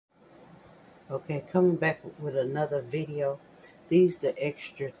Okay, coming back with another video. These the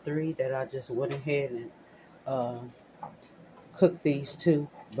extra 3 that I just went ahead and cooked these 2.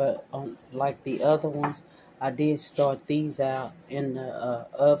 But like the other ones, I did start these out in the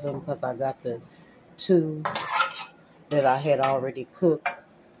oven because I got the 2 that I had already cooked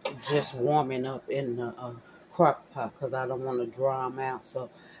just warming up in the crock pot because I don't want to dry them out. So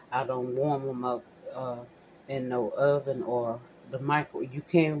I don't warm them up in no oven or the microwave. You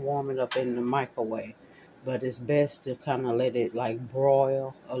can warm it up in the microwave, but it's best to kind of let it like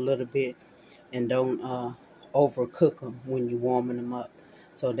broil a little bit and don't overcook them when you're warming them up.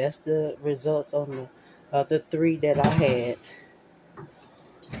 So that's the results on the other 3 that I had.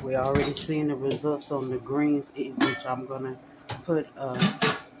 We already seen the results on the greens, which I'm gonna put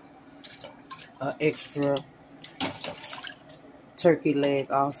extra turkey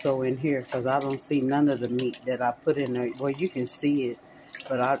leg also in here because I don't see none of the meat that I put in there. Well, you can see it,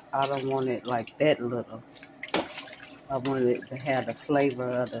 but I don't want it like that little. I want it to have the flavor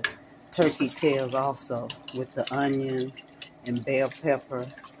of the turkey tails also with the onion and bell pepper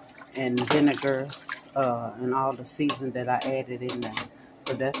and vinegar and all the season that I added in there.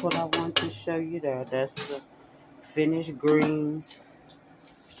 So that's what I want to show you there. That's the finished greens.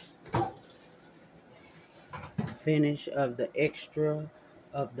 Finish of the extra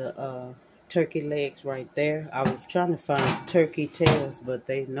of the turkey legs right there. I was trying to find turkey tails, but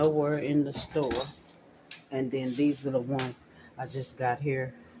they nowhere in the store. And then these are the ones I just got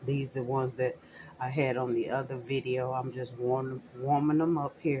here. These are the ones that I had on the other video. I'm just warming them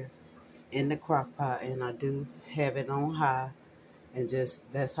up here in the crock pot, and I do have it on high, and just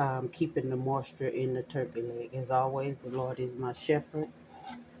that's how I'm keeping the moisture in the turkey leg. As always, the Lord is my shepherd,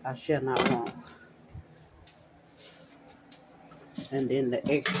 I shall not want. And then the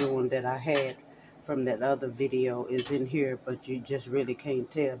extra one that I had from that other video is in here, but you just really can't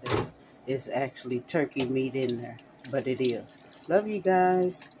tell that it's actually turkey meat in there, but it is. Love you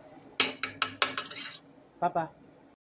guys. Bye-bye.